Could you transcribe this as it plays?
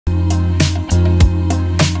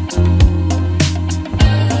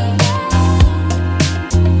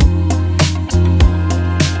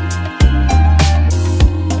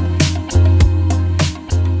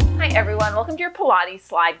Pilates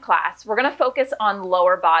Slide class. We're going to focus on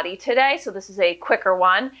lower body today, so this is a quicker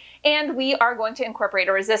one, and we are going to incorporate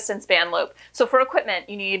a resistance band loop. So for equipment,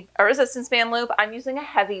 you need a resistance band loop. I'm using a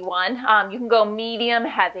heavy one. You can go medium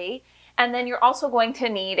heavy, and then you're also going to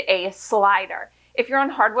need a slider. If you're on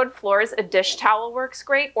hardwood floors, a dish towel works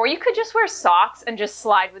great, or you could just wear socks and just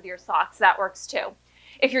slide with your socks. That works too.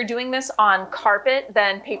 If you're doing this on carpet,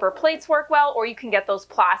 then paper plates work well, or you can get those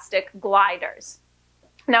plastic gliders.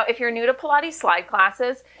 Now, if you're new to Pilates Slide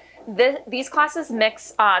classes, these classes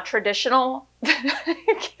mix traditional,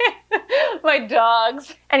 my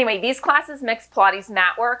dogs. Anyway, these classes mix Pilates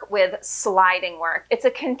mat work with sliding work. It's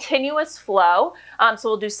a continuous flow. So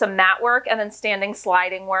we'll do some mat work and then standing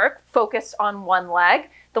sliding work focused on one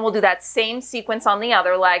leg. Then we'll do that same sequence on the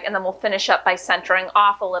other leg, and then we'll finish up by centering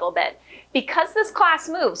off a little bit. Because this class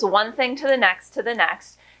moves one thing to the next,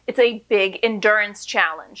 it's a big endurance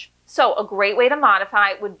challenge. So a great way to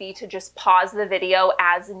modify would be to just pause the video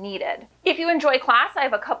as needed. If you enjoy class, I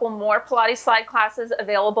have a couple more Pilates Slide classes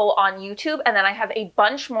available on YouTube, and then I have a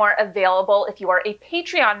bunch more available if you are a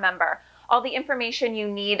Patreon member. All the information you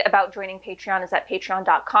need about joining Patreon is at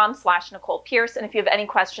patreon.com/Nicole Pierce, and if you have any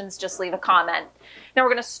questions, just leave a comment. Now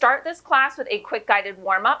we're going to start this class with a quick guided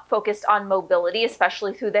warm-up focused on mobility,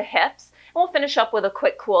 especially through the hips, and we'll finish up with a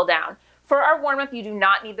quick cool down. For our warm-up, you do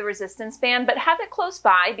not need the resistance band, but have it close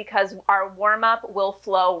by because our warm-up will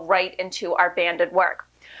flow right into our banded work.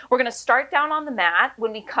 We're going to start down on the mat.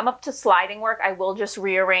 When we come up to sliding work, I will just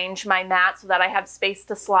rearrange my mat so that I have space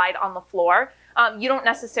to slide on the floor. You don't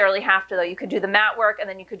necessarily have to, though. You could do the mat work, and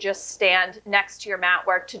then you could just stand next to your mat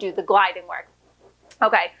work to do the gliding work.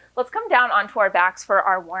 Okay, let's come down onto our backs for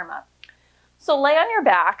our warm-up. So lay on your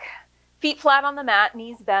back. Feet flat on the mat,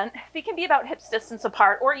 knees bent. Feet can be about hips distance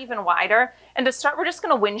apart or even wider. And to start, we're just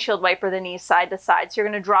going to windshield wiper the knees side to side. So you're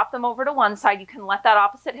going to drop them over to one side. You can let that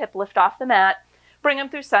opposite hip lift off the mat, bring them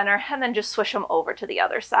through center, and then just swish them over to the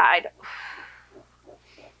other side.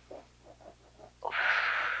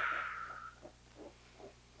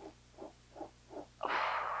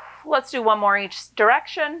 Let's do one more each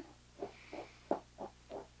direction.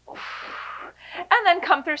 And then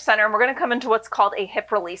come through center, and we're going to come into what's called a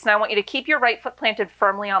hip release. Now I want you to keep your right foot planted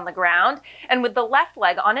firmly on the ground, and with the left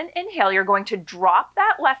leg, on an inhale, you're going to drop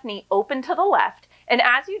that left knee open to the left, and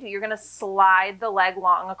as you do, you're going to slide the leg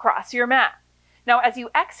long across your mat. Now as you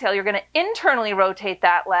exhale, you're going to internally rotate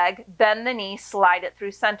that leg, bend the knee, slide it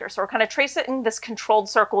through center. So we're kind of tracing this controlled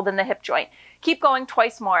circle within the hip joint. Keep going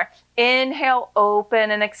twice more. Inhale,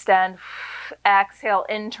 open and extend. Exhale,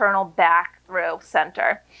 internal, back through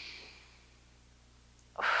center.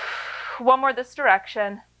 One more this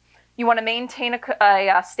direction. You want to maintain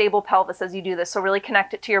a stable pelvis as you do this, so really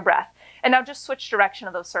connect it to your breath. And now just switch direction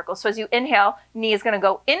of those circles. So as you inhale, knee is going to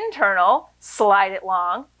go internal, slide it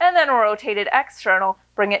long, and then rotate it external,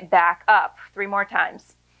 bring it back up. 3 more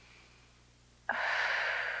times.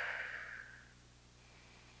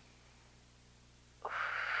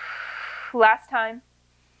 Last time.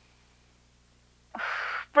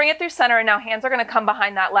 Bring it through center, and now hands are going to come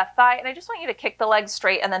behind that left thigh, and I just want you to kick the leg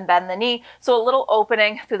straight and then bend the knee, so a little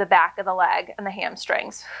opening through the back of the leg and the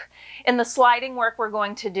hamstrings. In the sliding work we're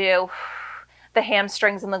going to do, the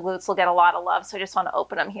hamstrings and the glutes will get a lot of love, so I just want to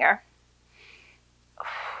open them here.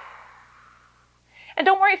 And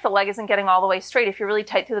don't worry if the leg isn't getting all the way straight. If you're really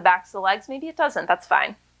tight through the backs of the legs, maybe it doesn't. That's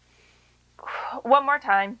fine. One more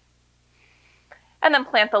time. And then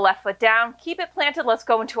plant the left foot down. Keep it planted. Let's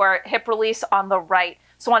go into our hip release on the right.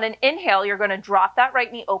 So on an inhale, you're going to drop that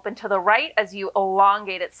right knee open to the right as you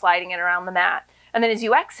elongate it, sliding it around the mat. And then as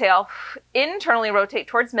you exhale, internally rotate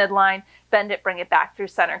towards midline, bend it, bring it back through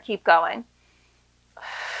center. Keep going.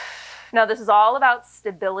 Now this is all about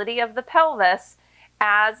stability of the pelvis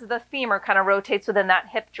as the femur kind of rotates within that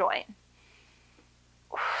hip joint.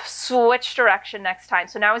 Switch direction next time.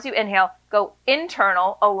 So now as you inhale, go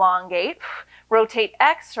internal, elongate, rotate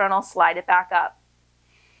external, slide it back up.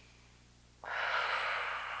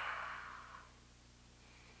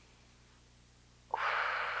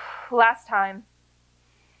 Last time.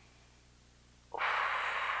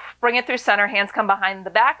 Bring it through center, hands come behind the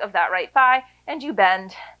back of that right thigh, and you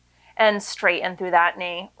bend and straighten through that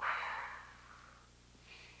knee.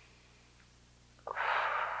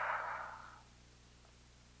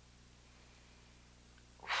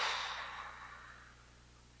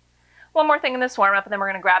 One more thing in this warm-up, and then we're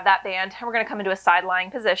going to grab that band, and we're going to come into a side lying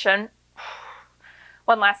position.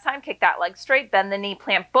 One last time, kick that leg straight, bend the knee,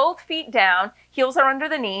 plant both feet down, heels are under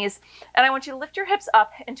the knees, and I want you to lift your hips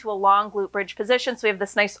up into a long glute bridge position so we have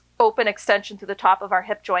this nice open extension through the top of our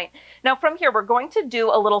hip joint. Now from here, we're going to do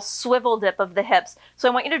a little swivel dip of the hips. So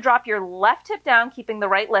I want you to drop your left hip down, keeping the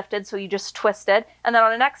right lifted, so you just twist it, and then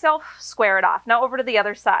on an exhale, square it off. Now over to the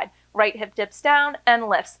other side. Right hip dips down and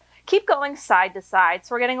lifts. Keep going side to side.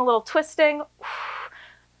 So we're getting a little twisting,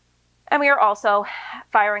 and we are also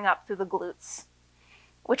firing up through the glutes,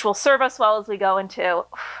 which will serve us well as we go into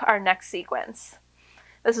our next sequence.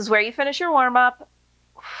 This is where you finish your warm-up.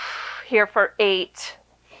 Here for 8,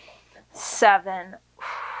 7,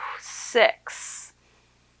 6,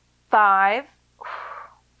 5,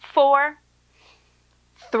 4,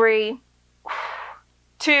 3,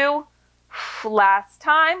 2, last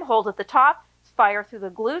time. Hold at the top, fire through the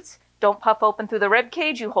glutes. Don't puff open through the rib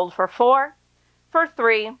cage. You hold for 4, for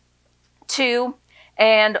 3, 2,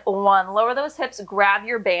 and 1. Lower those hips, grab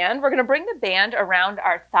your band. We're going to bring the band around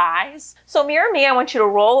our thighs. So mirror me, I want you to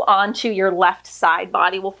roll onto your left side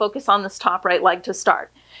body. We'll focus on this top right leg to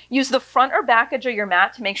start. Use the front or back edge of your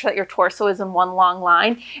mat to make sure that your torso is in one long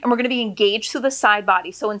line. And we're going to be engaged through the side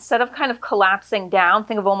body. So instead of kind of collapsing down,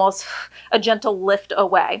 think of almost a gentle lift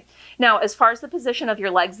away. Now, as far as the position of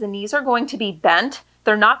your legs, the knees are going to be bent.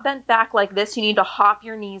 They're not bent back like this. You need to hop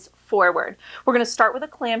your knees forward. We're going to start with a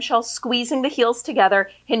clamshell, squeezing the heels together,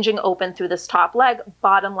 hinging open through this top leg.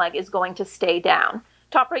 Bottom leg is going to stay down.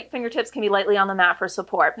 Top right fingertips can be lightly on the mat for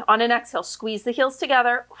support. On an exhale, squeeze the heels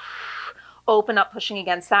together, open up, pushing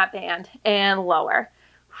against that band, and lower.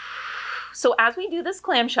 So as we do this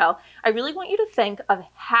clamshell, I really want you to think of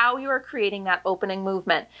how you are creating that opening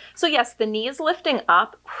movement. So yes, the knee is lifting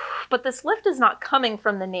up, but this lift is not coming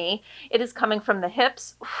from the knee. It is coming from the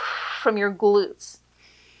hips, from your glutes.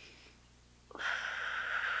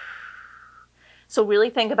 So really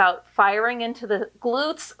think about firing into the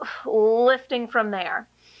glutes, lifting from there.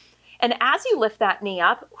 And as you lift that knee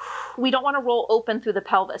up, we don't want to roll open through the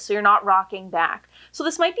pelvis, so you're not rocking back. So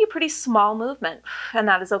this might be a pretty small movement, and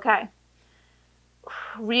that is okay.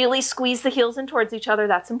 Really squeeze the heels in towards each other.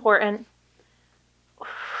 That's important.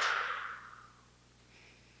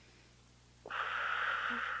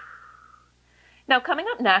 Now coming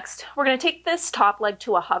up next, we're going to take this top leg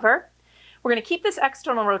to a hover. We're going to keep this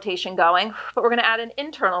external rotation going, but we're going to add an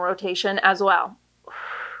internal rotation as well.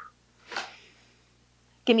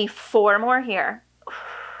 Give me 4 more here.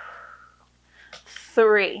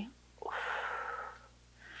 3,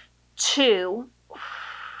 2,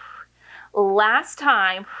 last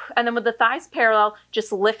time, and then with the thighs parallel,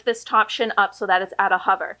 just lift this top shin up so that it's at a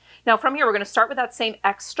hover. Now from here, we're going to start with that same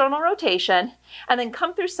external rotation and then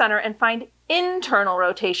come through center and find internal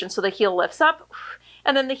rotation. So the heel lifts up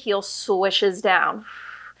and then the heel swishes down.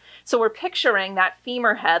 So we're picturing that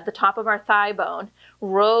femur head, the top of our thigh bone,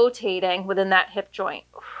 rotating within that hip joint.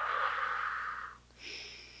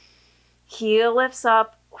 Heel lifts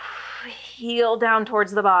up, heel down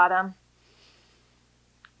towards the bottom.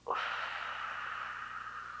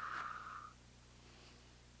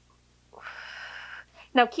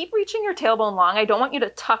 Now keep reaching your tailbone long. I don't want you to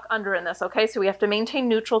tuck under in this, okay? So we have to maintain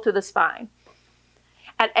neutral through the spine.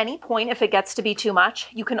 At any point, if it gets to be too much,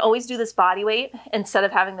 you can always do this body weight instead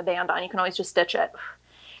of having the band on. You can always just stitch it.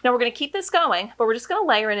 Now we're going to keep this going, but we're just going to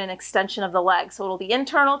layer in an extension of the leg. So it'll be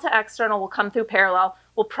internal to external. We'll come through parallel.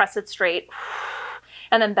 We'll press it straight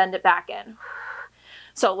and then bend it back in.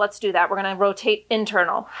 So let's do that. We're going to rotate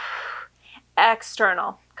internal,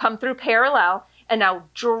 external, come through parallel, and now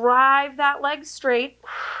drive that leg straight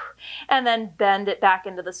and then bend it back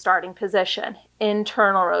into the starting position.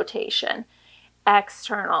 Internal rotation,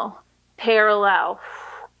 external, parallel,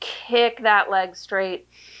 kick that leg straight,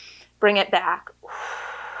 bring it back.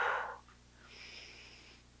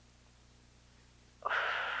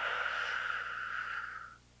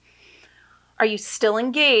 Are you still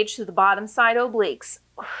engaged through the bottom side obliques?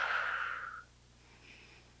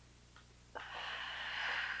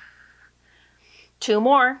 Two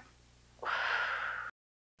more.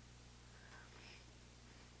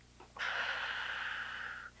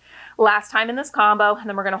 Last time in this combo, and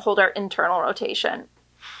then we're going to hold our internal rotation.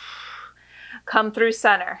 Come through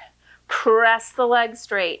center. Press the leg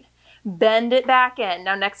straight. Bend it back in.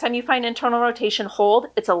 Now next time you find internal rotation, hold.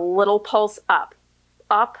 It's a little pulse up.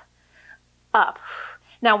 Up, up.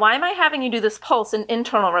 Now why am I having you do this pulse in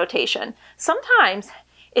internal rotation? Sometimes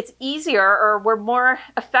it's easier, or we're more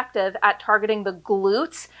effective at targeting the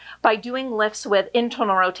glutes by doing lifts with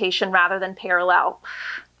internal rotation rather than parallel.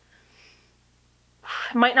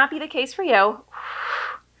 Might not be the case for you.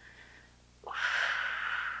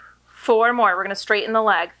 4 more. We're going to straighten the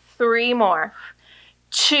leg. 3 more.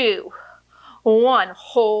 2, 1,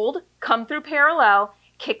 hold, come through parallel,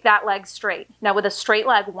 kick that leg straight. Now with a straight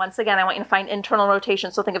leg, once again, I want you to find internal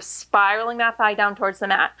rotation. So think of spiraling that thigh down towards the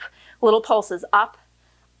mat. Little pulses, up,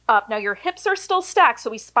 up. Now your hips are still stacked,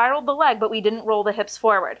 so we spiraled the leg, but we didn't roll the hips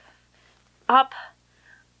forward. Up,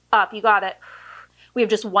 up, you got it. We have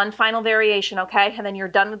just one final variation, okay? And then you're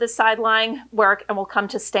done with this side lying work and we'll come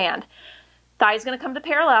to stand. Thigh's gonna come to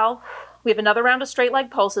parallel. We have another round of straight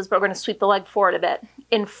leg pulses, but we're gonna sweep the leg forward a bit.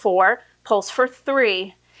 In 4, pulse for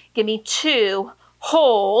 3, give me 2,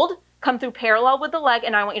 hold, come through parallel with the leg,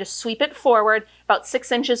 and I want you to sweep it forward about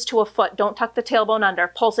 6 inches to a foot. Don't tuck the tailbone under.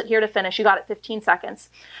 Pulse it here to finish. You got it, 15 seconds.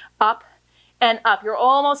 Up and up. You're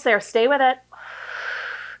almost there. Stay with it.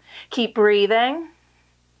 Keep breathing.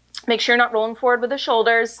 Make sure you're not rolling forward with the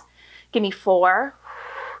shoulders. Give me 4.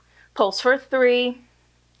 Pulse for 3.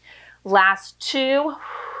 Last 2.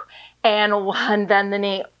 And 1. Bend the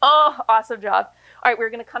knee. Oh, awesome job. All right, we're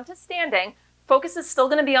going to come to standing. Focus is still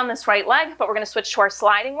going to be on this right leg, but we're going to switch to our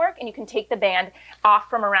sliding work, and you can take the band off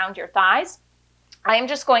from around your thighs. I am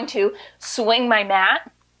just going to swing my mat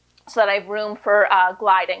so that I have room for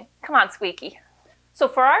gliding. Come on, Squeaky. So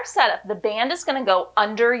for our setup, the band is going to go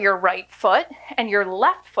under your right foot, and your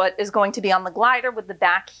left foot is going to be on the glider with the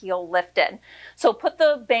back heel lifted. So put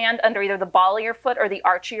the band under either the ball of your foot or the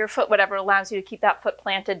arch of your foot, whatever allows you to keep that foot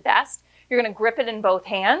planted best. You're going to grip it in both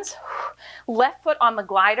hands. Left foot on the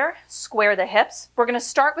glider, square the hips. We're going to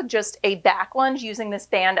start with just a back lunge using this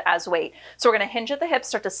band as weight. So we're going to hinge at the hips,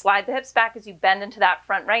 start to slide the hips back as you bend into that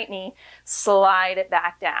front right knee, slide it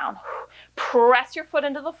back down. Press your foot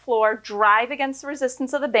into the floor, drive against the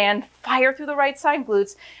resistance of the band, fire through the right side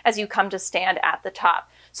glutes as you come to stand at the top.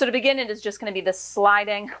 So to begin, it is just going to be the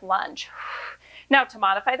sliding lunge. Now to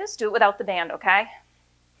modify this, do it without the band, okay?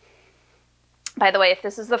 By the way, if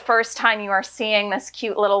this is the first time you are seeing this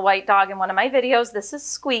cute little white dog in one of my videos, this is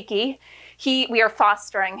Squeaky. We are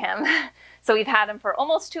fostering him. So we've had him for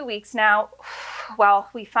almost 2 weeks now while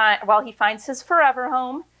he finds his forever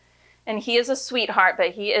home. And he is a sweetheart,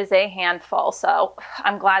 but he is a handful. So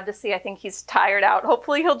I'm glad to see, I think he's tired out.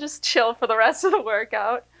 Hopefully he'll just chill for the rest of the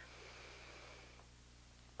workout.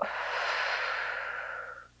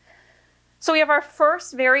 So we have our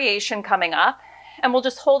first variation coming up, and we'll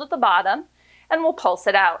just hold at the bottom and we'll pulse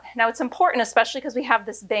it out. Now it's important, especially because we have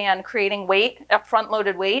this band creating weight, a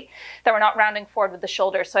front-loaded weight, that we're not rounding forward with the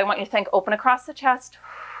shoulders. So I want you to think open across the chest.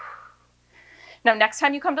 Now next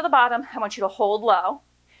time you come to the bottom, I want you to hold low.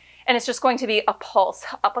 And it's just going to be a pulse,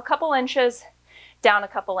 up a couple inches, down a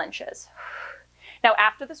couple inches. Now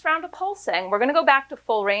after this round of pulsing, we're gonna go back to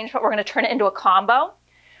full range, but we're gonna turn it into a combo.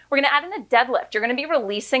 We're gonna add in a deadlift. You're gonna be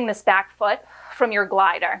releasing this back foot from your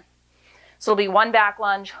glider. So it'll be 1 back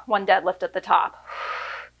lunge, 1 deadlift at the top.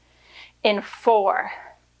 In 4,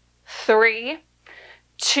 3,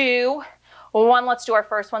 2, 1. Let's do our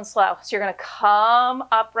first one slow. So you're gonna come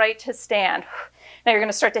upright to stand. Now you're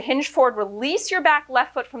gonna start to hinge forward, release your back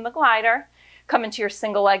left foot from the glider, come into your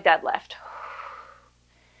single leg deadlift.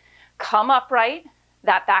 Come upright,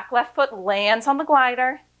 that back left foot lands on the glider,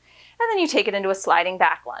 and then you take it into a sliding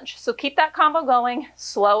back lunge. So keep that combo going,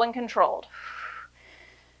 slow and controlled.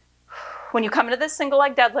 When you come into this single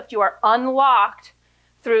leg deadlift, you are unlocked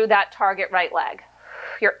through that target right leg.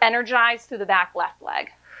 You're energized through the back left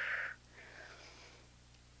leg.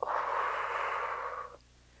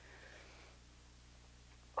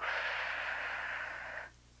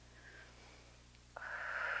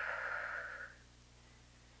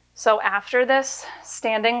 So after this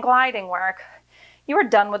standing gliding work, you are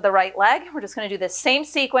done with the right leg. We're just going to do this same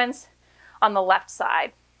sequence on the left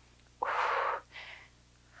side.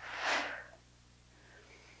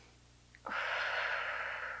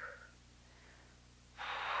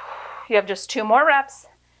 You have just 2 more reps,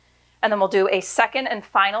 and then we'll do a second and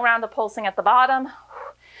final round of pulsing at the bottom.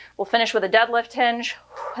 We'll finish with a deadlift hinge,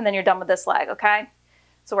 and then you're done with this leg, okay?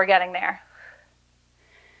 So we're getting there.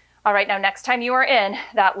 All right, now next time you are in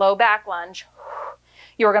that low back lunge,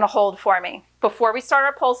 you are gonna hold for me. Before we start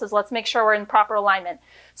our pulses, let's make sure we're in proper alignment.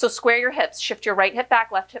 So square your hips, shift your right hip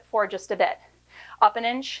back, left hip forward just a bit. Up an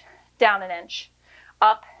inch, down an inch,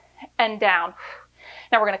 up and down.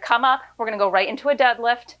 Now we're gonna come up, we're gonna go right into a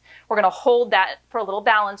deadlift. We're gonna hold that for a little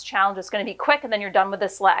balance challenge. It's gonna be quick, and then you're done with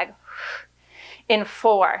this leg. In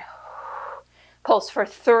 4, pulse for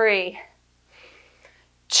 3,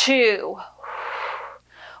 2,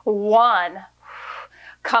 1.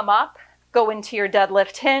 Come up, go into your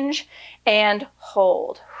deadlift hinge, and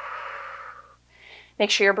hold. Make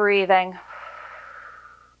sure you're breathing.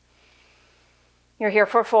 You're here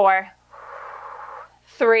for 4,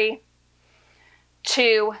 3,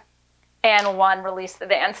 2, and 1. Release the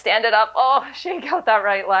band. Stand it up. Oh, shake out that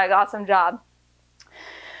right leg. Awesome job.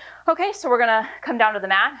 Okay, so we're gonna come down to the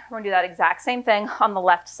mat. We're gonna do that exact same thing on the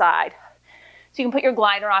left side. So you can put your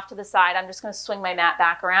glider off to the side. I'm just gonna swing my mat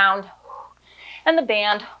back around, and the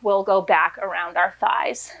band will go back around our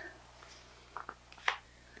thighs.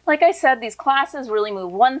 Like I said, these classes really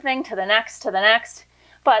move one thing to the next,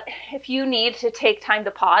 but if you need to take time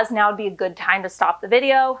to pause, now would be a good time to stop the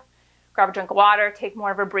video, grab a drink of water, take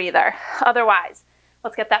more of a breather. Otherwise,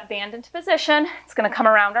 let's get that band into position. It's gonna come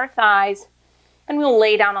around our thighs, and we'll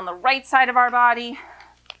lay down on the right side of our body,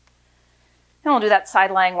 and we'll do that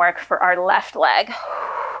side lying work for our left leg.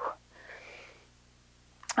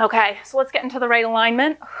 Okay, so let's get into the right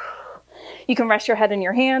alignment. You can rest your head in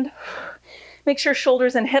your hand. Make sure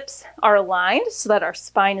shoulders and hips are aligned so that our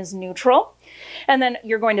spine is neutral. And then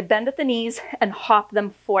you're going to bend at the knees and hop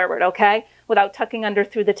them forward, okay? Without tucking under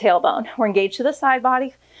through the tailbone. We're engaged to the side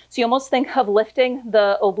body. So you almost think of lifting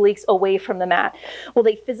the obliques away from the mat. Will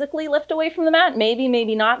they physically lift away from the mat? Maybe,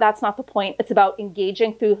 maybe not. That's not the point. It's about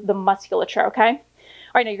engaging through the musculature, okay? All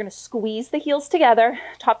right, now you're gonna squeeze the heels together.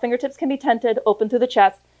 Top fingertips can be tented, open through the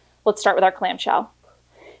chest. Let's start with our clamshell.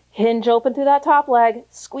 Hinge open through that top leg,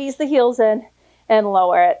 squeeze the heels in, and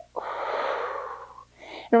lower it.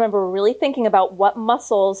 And remember, we're really thinking about what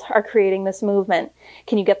muscles are creating this movement.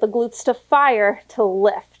 Can you get the glutes to fire to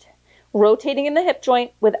lift? Rotating in the hip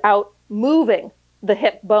joint without moving the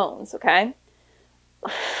hip bones, okay?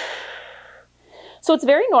 So it's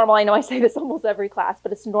very normal, I know I say this almost every class,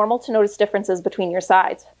 but it's normal to notice differences between your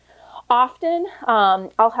sides. Often,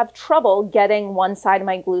 I'll have trouble getting one side of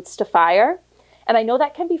my glutes to fire, and I know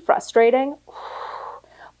that can be frustrating,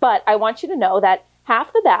 but I want you to know that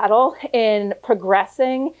half the battle in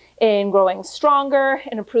progressing, in growing stronger,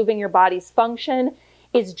 in improving your body's function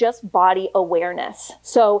is just body awareness.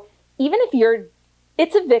 So even if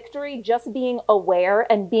it's a victory just being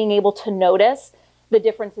aware and being able to notice the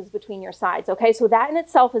differences between your sides, okay? So that in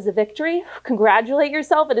itself is a victory. Congratulate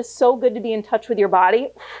yourself. It is so good to be in touch with your body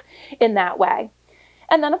in that way.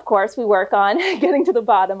 And then of course we work on getting to the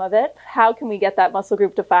bottom of it. How can we get that muscle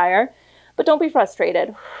group to fire? But don't be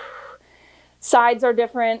frustrated. Sides are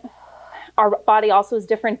different. Our body also is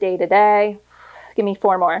different day to day. Give me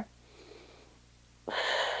 4 more.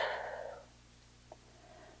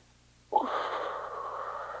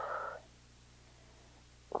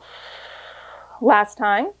 Last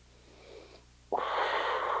time.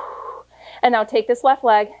 And now take this left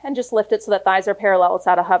leg and just lift it so that thighs are parallel. It's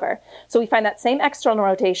out of hover. So we find that same external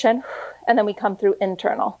rotation, and then we come through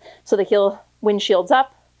internal. So the heel windshield's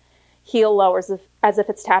up, heel lowers as if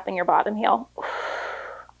it's tapping your bottom heel.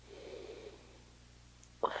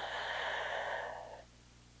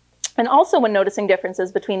 And also when noticing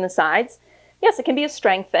differences between the sides, yes, it can be a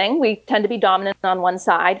strength thing. We tend to be dominant on one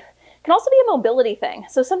side. It can also be a mobility thing.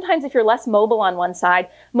 So sometimes if you're less mobile on one side,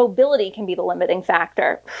 mobility can be the limiting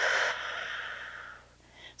factor.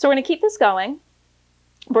 So we're going to keep this going.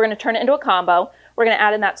 We're going to turn it into a combo. We're going to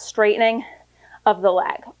add in that straightening of the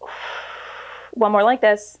leg. One more like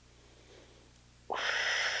this.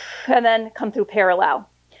 And then come through parallel.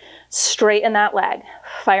 Straighten that leg,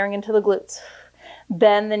 firing into the glutes.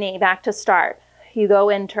 Bend the knee back to start. You go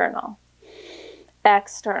internal,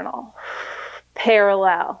 external,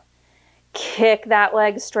 parallel. Kick that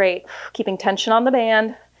leg straight, keeping tension on the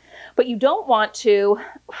band. But you don't want to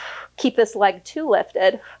keep this leg too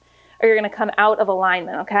lifted or you're going to come out of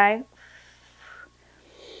alignment, okay?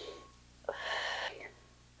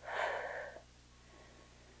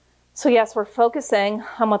 So yes, we're focusing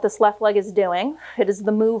on what this left leg is doing. It is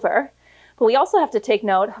the mover. But we also have to take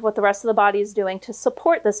note of what the rest of the body is doing to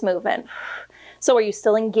support this movement. So are you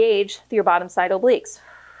still engaged through your bottom side obliques?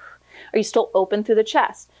 Are you still open through the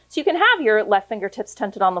chest? So you can have your left fingertips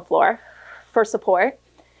tented on the floor for support,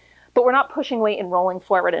 but we're not pushing weight and rolling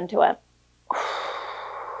forward into it.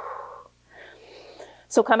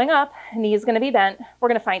 So coming up, knee is going to be bent. We're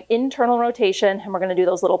going to find internal rotation and we're going to do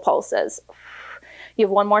those little pulses. You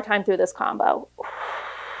have one more time through this combo.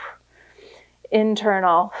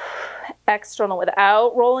 Internal, external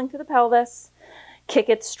without rolling through the pelvis. Kick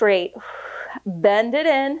it straight. Bend it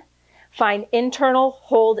in. Find internal,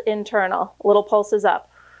 hold internal. Little pulses up.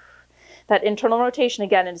 That internal rotation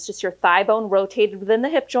again is just your thigh bone rotated within the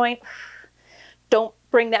hip joint. Don't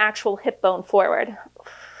bring the actual hip bone forward.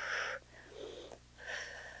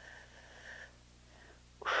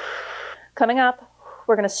 Coming up,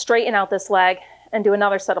 we're going to straighten out this leg and do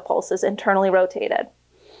another set of pulses internally rotated.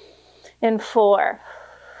 In 4,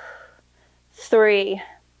 3,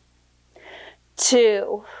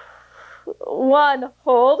 2, 1.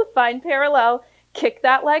 Hold, find parallel, kick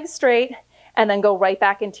that leg straight, and then go right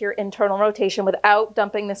back into your internal rotation without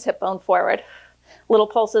dumping this hip bone forward. Little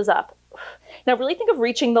pulses up. Now really think of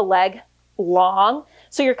reaching the leg long.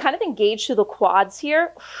 So you're kind of engaged through the quads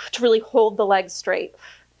here to really hold the legs straight.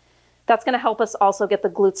 That's going to help us also get the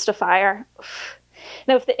glutes to fire.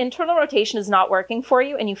 Now, if the internal rotation is not working for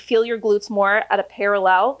you and you feel your glutes more at a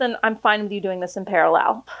parallel, then I'm fine with you doing this in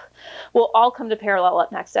parallel. We'll all come to parallel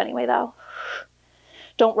up next anyway, though.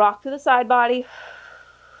 Don't rock through the side body.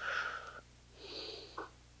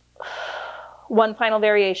 One final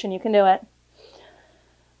variation, you can do it.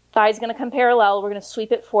 Thigh's going to come parallel. We're going to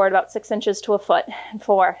sweep it forward about 6 inches to a foot.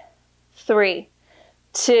 4, 3,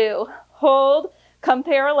 2, hold, come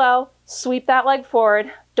parallel, sweep that leg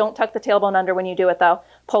forward. Don't tuck the tailbone under when you do it though.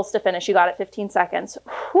 Pulse to finish. You got it, 15 seconds.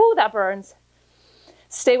 Whew, that burns.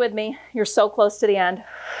 Stay with me. You're so close to the end.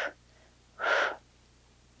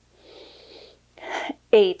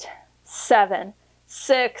 8, 7,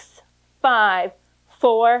 6, 5,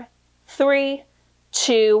 4, 3,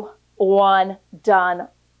 2, 1, done.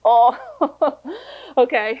 Oh,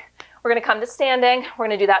 okay. We're going to come to standing. We're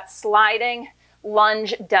going to do that sliding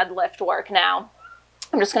lunge deadlift work now.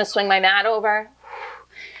 I'm just going to swing my mat over.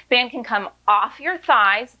 Band can come off your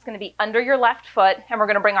thighs. It's going to be under your left foot, and we're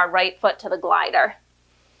going to bring our right foot to the glider.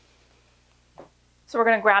 So we're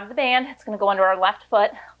going to grab the band. It's going to go under our left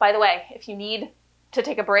foot. By the way, if you need to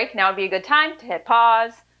take a break, now would be a good time to hit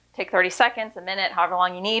pause, take 30 seconds, a minute, however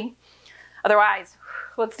long you need. Otherwise,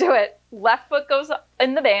 let's do it. Left foot goes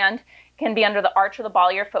in the band, can be under the arch or the ball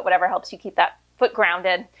of your foot, whatever helps you keep that foot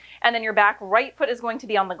grounded. And then your back right foot is going to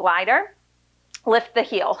be on the glider. Lift the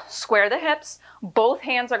heel, square the hips. Both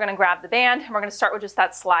hands are going to grab the band, and we're going to start with just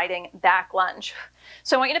that sliding back lunge.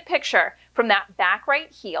 So I want you to picture from that back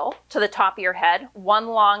right heel to the top of your head, one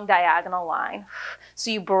long diagonal line. So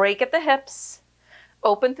you break at the hips,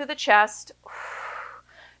 open through the chest,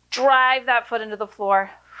 drive that foot into the floor,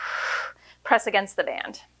 press against the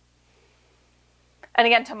band. And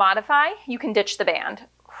again, to modify, you can ditch the band.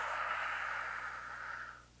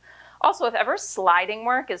 Also, if ever sliding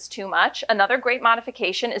work is too much, another great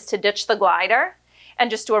modification is to ditch the glider and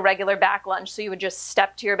just do a regular back lunge. So you would just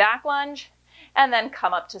step to your back lunge and then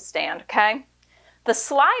come up to stand, okay? The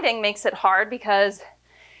sliding makes it hard because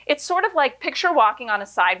it's sort of like picture walking on a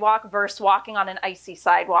sidewalk versus walking on an icy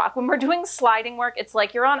sidewalk. When we're doing sliding work, it's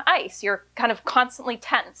like you're on ice. You're kind of constantly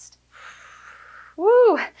tensed.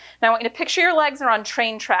 Woo! Now I want you to picture your legs are on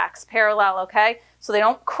train tracks, parallel, okay? So they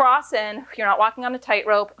don't cross in, you're not walking on a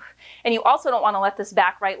tightrope, and you also don't want to let this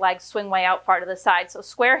back right leg swing way out far to the side. So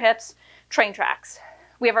square hips, train tracks.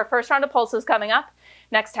 We have our first round of pulses coming up.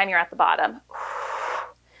 Next time you're at the bottom.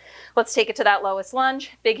 Let's take it to that lowest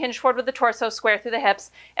lunge. Big hinge forward with the torso, square through the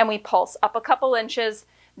hips, and we pulse up a couple inches,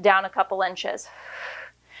 down a couple inches.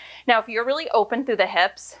 Now, if you're really open through the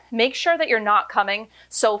hips, make sure that you're not coming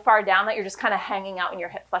so far down that you're just kind of hanging out in your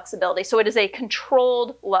hip flexibility. So it is a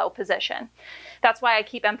controlled low position. That's why I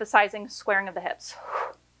keep emphasizing squaring of the hips.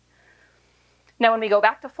 Now, when we go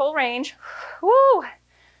back to full range, woo,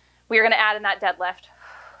 we are going to add in that deadlift.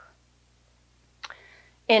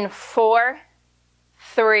 In 4,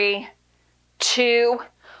 3, 2,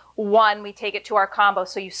 1, we take it to our combo.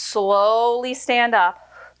 So you slowly stand up.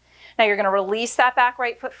 Now you're going to release that back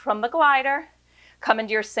right foot from the glider, come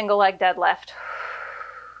into your single leg deadlift.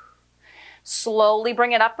 Slowly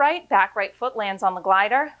bring it upright, back right foot lands on the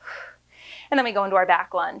glider, and then we go into our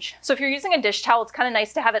back lunge. So if you're using a dish towel, it's kind of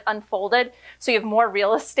nice to have it unfolded so you have more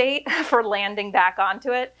real estate for landing back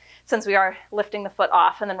onto it, since we are lifting the foot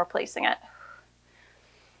off and then replacing it.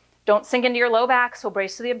 Don't sink into your low back, so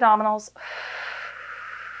brace to the abdominals.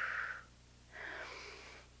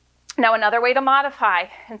 Now another way to modify,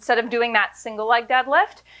 instead of doing that single leg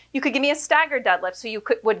deadlift, you could give me a staggered deadlift. So you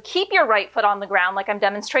would keep your right foot on the ground like I'm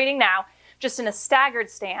demonstrating now, just in a staggered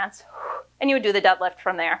stance, and you would do the deadlift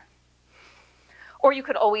from there. Or you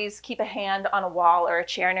could always keep a hand on a wall or a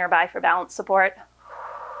chair nearby for balance support.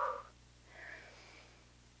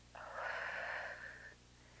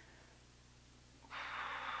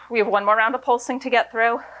 We have one more round of pulsing to get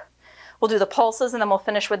through. We'll do the pulses and then we'll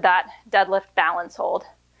finish with that deadlift balance hold.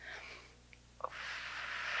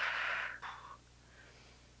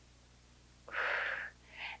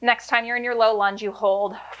 Next time you're in your low lunge, you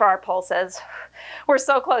hold for our pulses. We're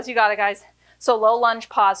so close, you got it, guys. So low lunge,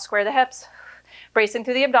 pause, square the hips, bracing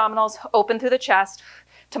through the abdominals, open through the chest.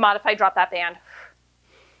 To modify, drop that band.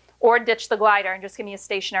 Or ditch the glider and just give me a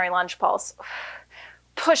stationary lunge pulse.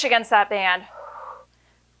 Push against that band.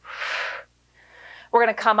 We're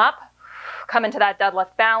gonna come up, come into that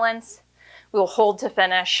deadlift balance. We will hold to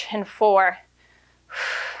finish in 4,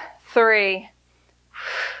 3,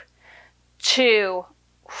 2,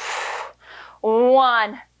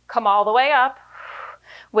 1. Come all the way up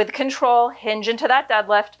with control, hinge into that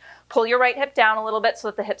deadlift, Pull your right hip down a little bit so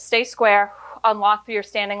that the hips stay square. Unlock through your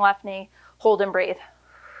standing left knee. Hold and breathe.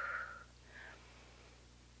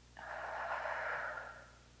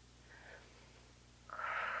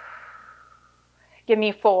 Give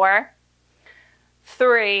me 4,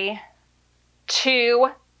 3, 2,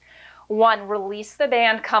 1. Release the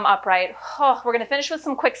band, come upright. Oh, we're going to finish with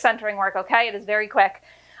some quick centering work, okay? It is very quick.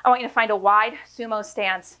 I want you to find a wide sumo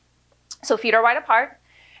stance. So feet are wide apart,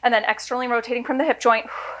 and then externally rotating from the hip joint,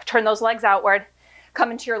 turn those legs outward.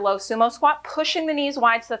 Come into your low sumo squat, pushing the knees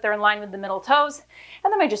wide so that they're in line with the middle toes.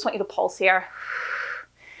 And then I just want you to pulse here.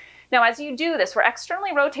 Now, as you do this, we're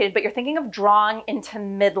externally rotated, but you're thinking of drawing into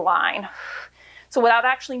midline. So without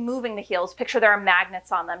actually moving the heels, picture there are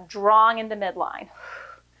magnets on them, drawing into midline.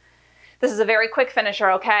 This is a very quick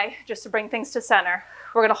finisher, okay? Just to bring things to center.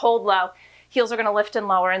 We're gonna hold low. Heels are gonna lift and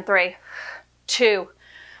lower in 3, 2,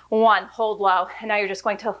 1. Hold low. And now you're just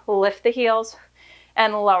going to lift the heels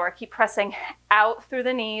and lower. Keep pressing out through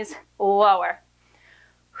the knees, lower.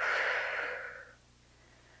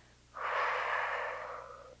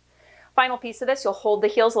 Final piece of this, you'll hold the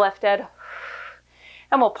heels lifted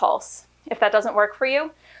and we'll pulse. If that doesn't work for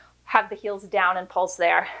you, have the heels down and pulse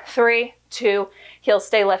there. 3, 2, heels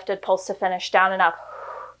stay lifted, pulse to finish, down and up.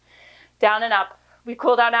 Down and up. We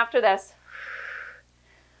cool down after this.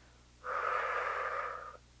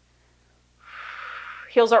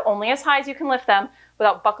 Heels are only as high as you can lift them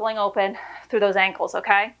without buckling open through those ankles,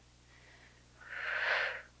 okay?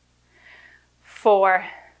 4,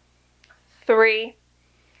 3,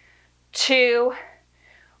 2,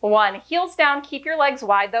 1. Heels down, keep your legs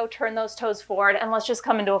wide though, turn those toes forward, and let's just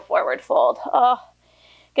come into a forward fold. Oh,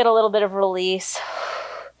 get a little bit of release.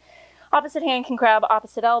 Opposite hand can grab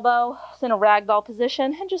opposite elbow. It's in a ragdoll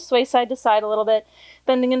position, and just sway side to side a little bit,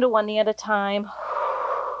 bending into one knee at a time.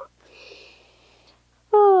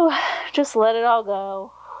 Ooh, just let it all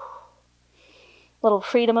go. Little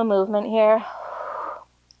freedom of movement here.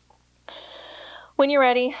 When you're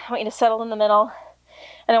ready, I want you to settle in the middle.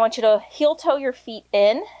 And I want you to heel toe your feet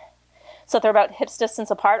in so that they're about hips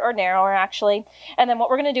distance apart, or narrower actually. And then what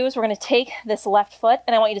we're going to do is we're going to take this left foot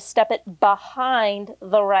and I want you to step it behind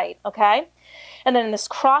the right, okay? And then in this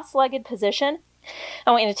cross-legged position,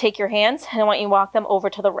 I want you to take your hands and I want you to walk them over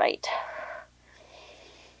to the right.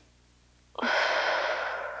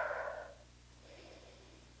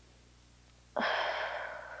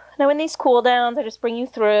 Now in these cool downs, I just bring you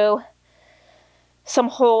through some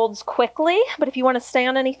holds quickly, but if you want to stay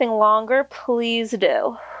on anything longer, please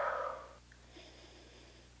do.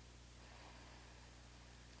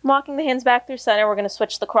 Walking the hands back through center, we're going to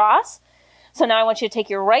switch the cross. So now I want you to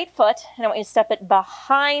take your right foot and I want you to step it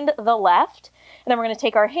behind the left. And then we're going to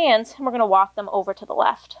take our hands and we're going to walk them over to the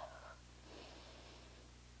left.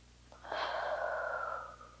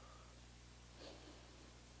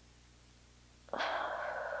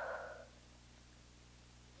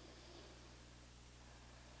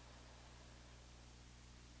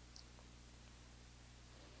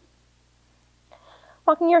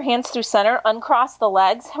 Walking your hands through center, uncross the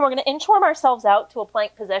legs, and we're going to inchworm ourselves out to a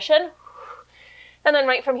plank position. And then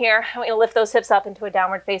right from here, I want you to lift those hips up into a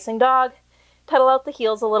downward facing dog, pedal out the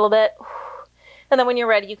heels a little bit, and then when you're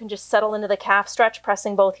ready, you can just settle into the calf stretch,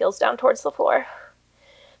 pressing both heels down towards the floor.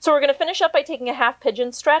 So we're going to finish up by taking a half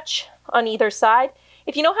pigeon stretch on either side.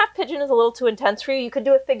 If you know half pigeon is a little too intense for you, you could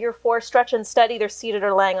do a figure 4 stretch instead, either seated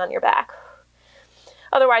or laying on your back.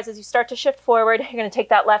 Otherwise, as you start to shift forward, you're going to take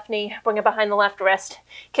that left knee, bring it behind the left wrist,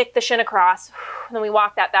 kick the shin across, and then we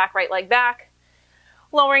walk that back right leg back.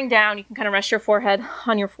 Lowering down, you can kind of rest your forehead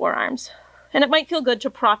on your forearms. And it might feel good to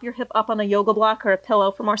prop your hip up on a yoga block or a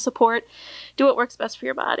pillow for more support. Do what works best for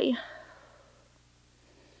your body.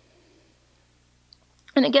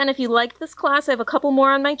 And again, if you liked this class, I have a couple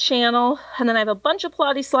more on my channel, and then I have a bunch of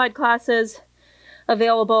Pilates Slide classes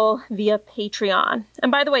available via Patreon.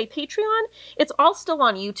 And by the way, Patreon, it's all still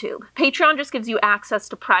on YouTube. Patreon just gives you access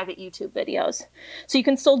to private YouTube videos. So you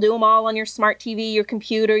can still do them all on your smart TV, your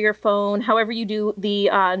computer, your phone, however you do the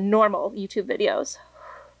normal YouTube videos.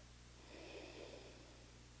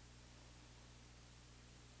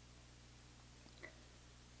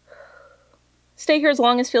 Stay here as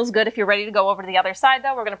long as feels good. If you're ready to go over to the other side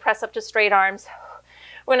though, we're going to press up to straight arms.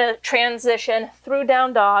 We're going to transition through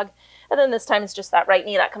down dog. And then this time it's just that right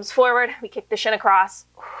knee that comes forward. We kick the shin across.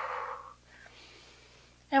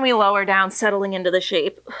 And we lower down, settling into the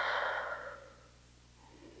shape.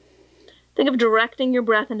 Think of directing your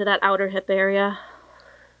breath into that outer hip area.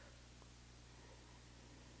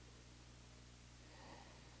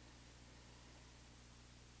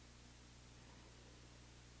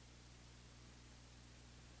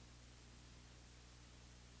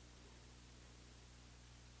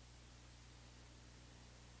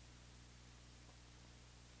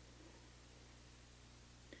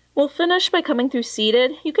 We'll finish by coming through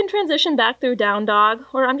seated. You can transition back through down dog,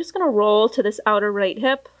 or I'm just going to roll to this outer right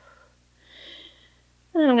hip.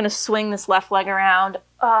 And then I'm going to swing this left leg around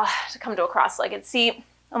to come to a cross-legged seat.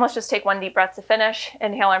 And let's just take one deep breath to finish.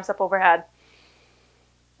 Inhale, arms up overhead.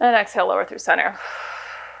 And exhale, lower through center.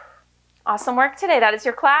 Awesome work today. That is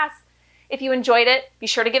your class. If you enjoyed it, be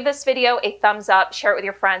sure to give this video a thumbs up, share it with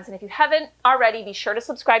your friends. And if you haven't already, be sure to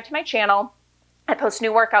subscribe to my channel. I post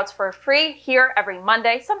new workouts for free here every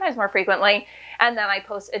Monday, sometimes more frequently. And then I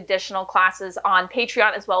post additional classes on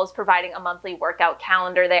Patreon, as well as providing a monthly workout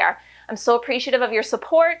calendar there. I'm so appreciative of your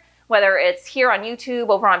support, whether it's here on YouTube,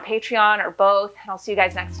 over on Patreon, or both. And I'll see you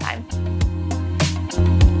guys next time.